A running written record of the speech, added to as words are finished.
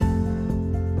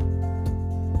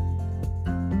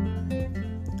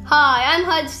Hi, I'm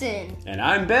Hudson. And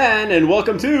I'm Ben, and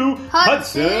welcome to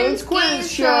Hudson's Quiz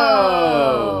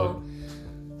Show!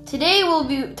 Today we'll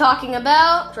be talking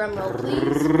about, drumroll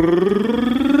please,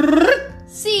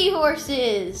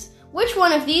 seahorses. Which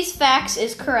one of these facts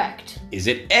is correct? Is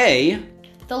it A?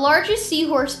 The largest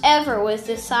seahorse ever was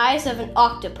the size of an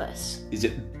octopus. Is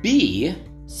it B?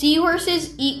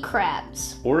 Seahorses eat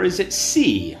crabs. Or is it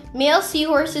C? Male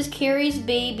seahorses carries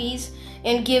babies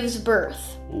and gives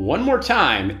birth. One more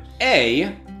time.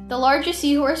 A. The largest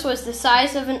seahorse was the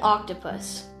size of an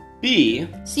octopus. B.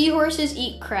 Seahorses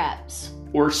eat crabs.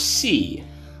 Or C?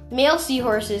 Male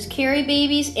seahorses carry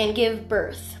babies and give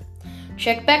birth.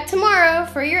 Check back tomorrow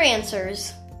for your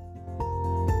answers.